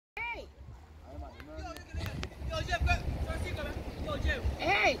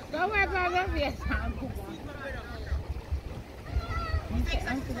Hey, don't worry about your face.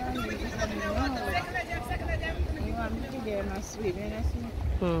 You want me to get my sweet, you know?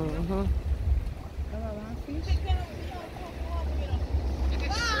 Mm-hmm.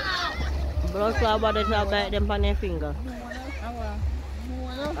 Blood clot body to bite them on their finger.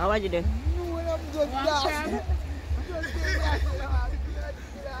 How are you there?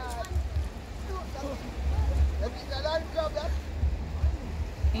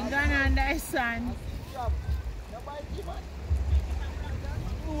 He's gonna understand.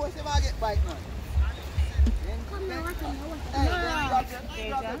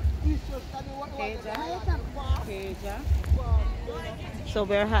 So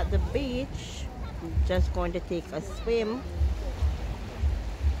we're at the beach, just going to take a swim.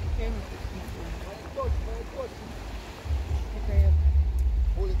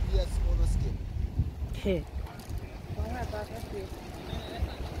 Okay.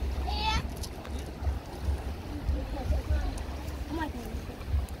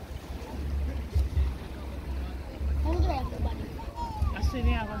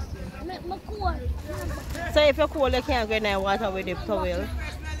 So if you're cold, you can't go in the water with the towel.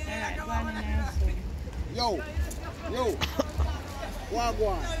 Yo,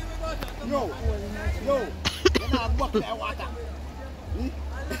 wagwan. Yo, you're not walking that water.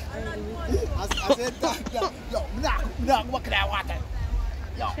 I said that. Yo, not walking that water.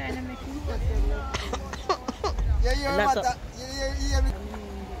 Yo. Yeah, you hear about that? Yeah.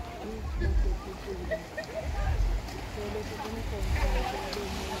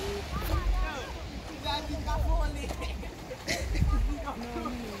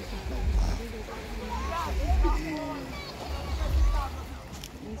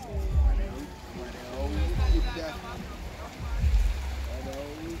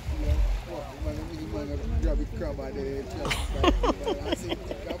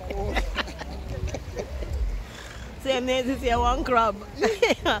 Same name as your one crab.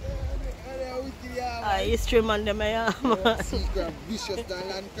 I stream on them, yeah. Sea crab, vicious than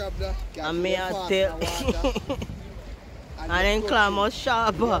land crab. And me a tell. And then clam was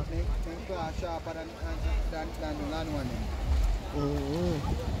sharper. Then clam sharper than the land one.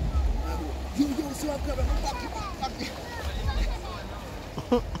 You see what crab?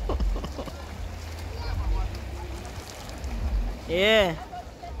 Yeah.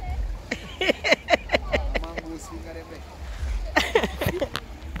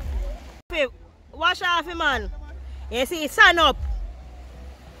 Wash off him, man. You see, stand up.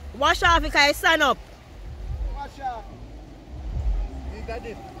 Wash off because he stand up. Wash off. You got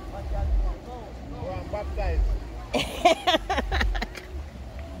it. Go and baptize.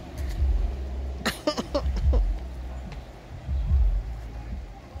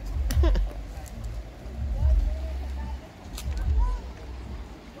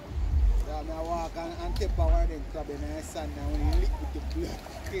 I walk and tip power then crab in the sun now when you lick with the blood.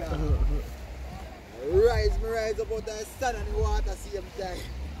 Rise up out the sun and the water same time.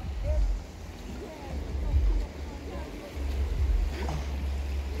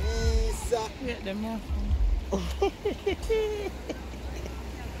 Yes, get them off.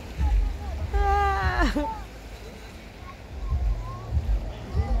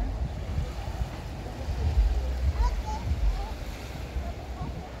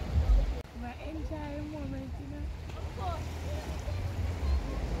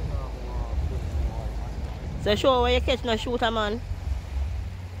 So show where you catch no shooter, man.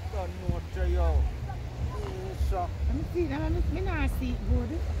 don't know to you. I'm not see it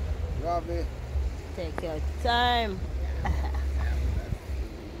good. Ravi. Take your time.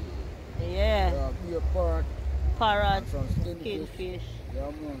 Yeah. Your parrot. Parrot. Some Kingfish. Yeah,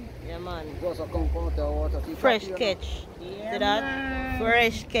 man. Yeah, man. Just a come out the water. Fresh catch. Yeah, See that? man.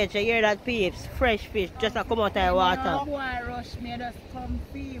 Fresh catch. You hear that, peeps? Fresh fish. Just a come out of the water. No boy rush me, just come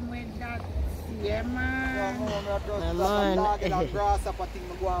film with that. Yeah, man. Yeah, man. That grass up a thing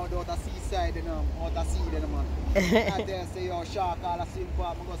go on without a seaside, you know, out a sea, you know, man. I there say, yo, shark, all a swim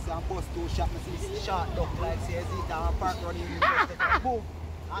park, I go see and bust two shot, I see shark duck like say, I see that park running in the boom.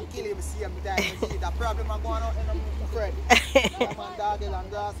 And kill him, see him, die, I see that problem I going on in the Fred. Yeah, man, dog and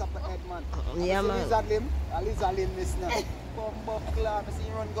grass up a head, man. Yeah, man. A lizard limb, listen. Come buckle, I see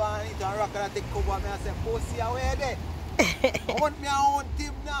him run go on it and rock and I take cover, I say, pussy away there. I want me a own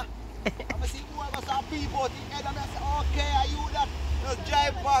team now. I see whoever saw people in the head and I say, okay, are you that? Just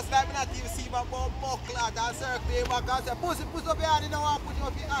drive past like me not even see my bum buckle and circle him back and say, push up your hand, you don't want to push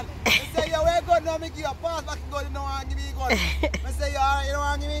up your hand. I say, yeah, where gun now, me give you a pass back and go, you don't want to give me a gun. I say, yeah, alright, you don't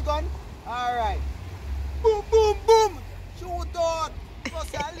want to give me a gun? Alright. Boom, boom, boom. Shoot out.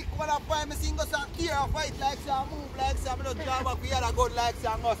 Plus I lick one up time I sing us and tear a fight like some move like some, I don't jam up here and go like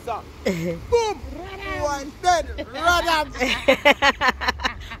some us. Boom! One dead, Radam!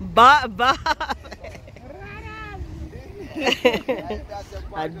 Ba.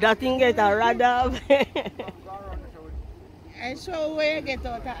 That thing get a radab. And so where you get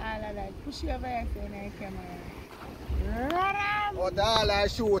out of all of that? Push your back in the camera. Radam! Out of all I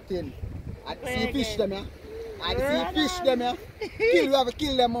shooting. I see fish them, yeah? I see fish them, yeah? Kill, we have to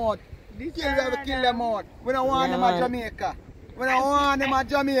kill them out. Kill, we have to kill them out. We don't want them at Jamaica. We don't want them at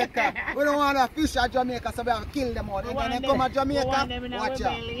Jamaica. We don't want to fish at Jamaica, so we have to kill them out. And then they come at Jamaica, watch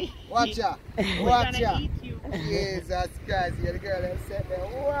ya. Watch ya. Watch ya. Jesus Christ, yeah, the girl them said they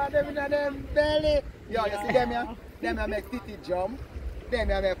want them in them belly. Yo, you see them, yeah? Them here make titty jump. Them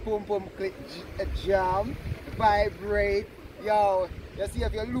here make pum pum click jump. Vibrate. Yo, you see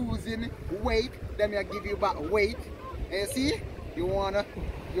if you're losing weight, them here give you back weight. And you see, you wanna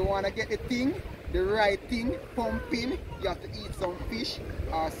get the thing, the right thing, pumping. You have to eat some fish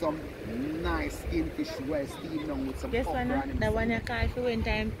or some nice skin fish well steamed down with some okra. That one I call for one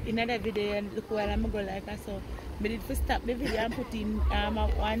time in another video and look where I'm going like I saw. But it first stop the video and put in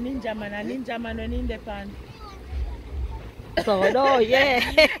one ninja man running in the pan. So no, yeah.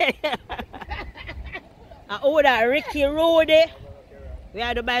 I order Ricky Road. We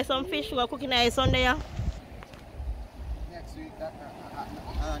had to buy some fish. We're cooking on Sunday. Yeah? Next week,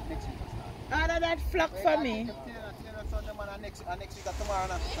 next week. Order that flock for me. Next week tomorrow.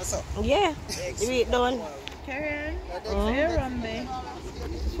 That's all. Yeah. The week done. Karen, you run me.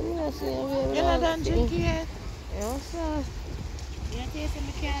 You're not done drinking yet? Yes, sir. You're tasting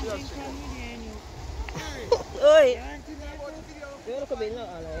the can't drink from me there. Oi. You want to know? You look a bit not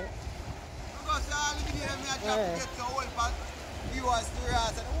alright. Because all the video I try to get to all viewers to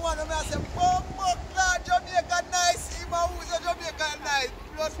us. And one of them I say, Bob, Jamaica nice. Ima who's a Jamaica nice.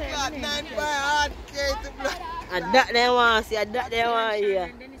 Blood clot, 9 by hard K to blood. And that they want to see, and that they want to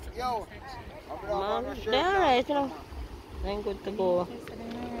hear. Yo, Man, they're alright, you know. They're good to go.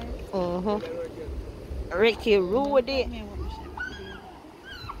 Ricky Rudy.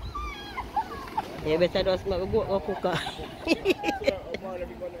 You better just make me go to cook.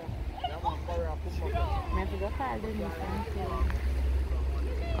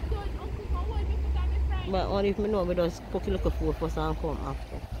 But only if I know I just cook a little food first and come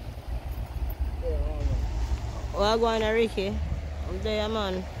after. Where are you going, Ricky? I'm there,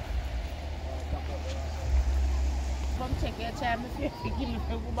 man. Come check your time if you give me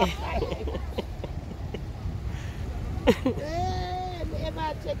a go back.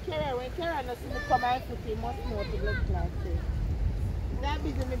 Ever check Karen? When Karen doesn't come out, he must know the blood clot. That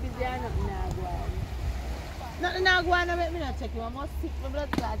busy, me busy, and nothing now go on. Nothing now go on, I make me not check you. I must sick my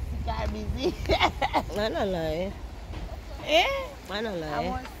blood clot, sick or busy. I don't lie. Eh? I don't lie. I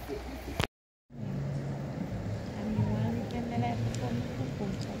must sick. And you want to get the life of some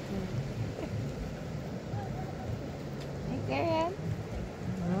chocolate. Hey, Karen?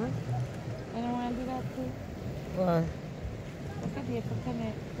 I don't want to do that too. What? Look at you for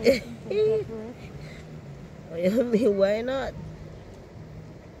coming. What do you mean, why not?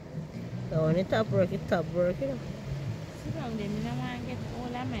 So when it top work, you know. Sit down there, I don't want to get all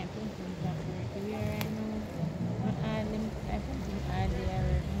of my pumpkin top work. We are right now. I pumpkin all there,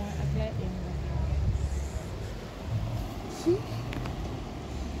 more act like them. See?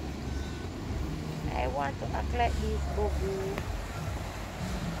 I want to act like this bubble.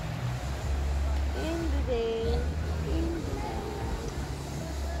 In the day.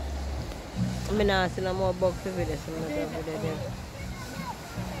 I'm not seeing no more bugs for this. I'm not going to do that.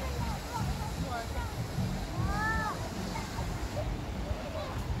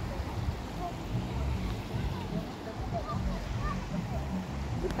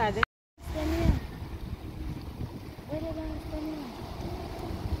 Because they stand here. Where the guys stand here?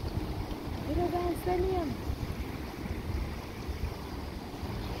 Where the guys stand here?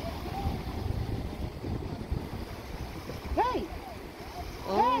 Hey!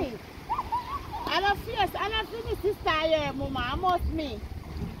 Hey! I don't finish this tire, Mama. I must me.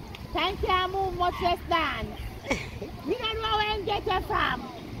 Thank you, I move much less than. You don't know where to get it from.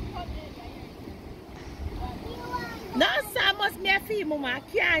 No, sir, must be a fee, Mama. I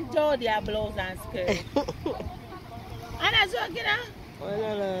can't do their blouse and skirt. I'm not joking, huh?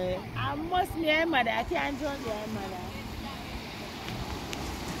 I must be a mother. I can't do their mother.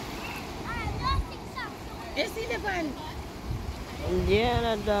 You see the van? Yeah,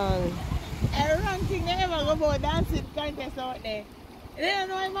 not done. A wrong thing they ever go about dancing contest out there. They don't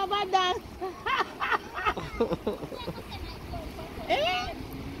know him about dance. Eh?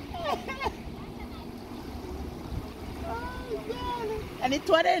 Oh, And the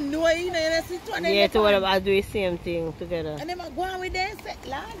two of them know, you know, you see two of them. Yeah, two of them are doing the same thing together. And them are going with them, say,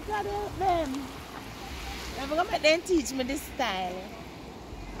 Lord God help them. I'm going to make them teach me this style.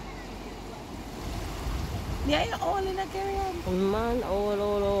 Yeah, you're all in a carry-on. Man,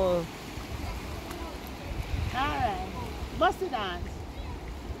 all. Alright. Bust it on.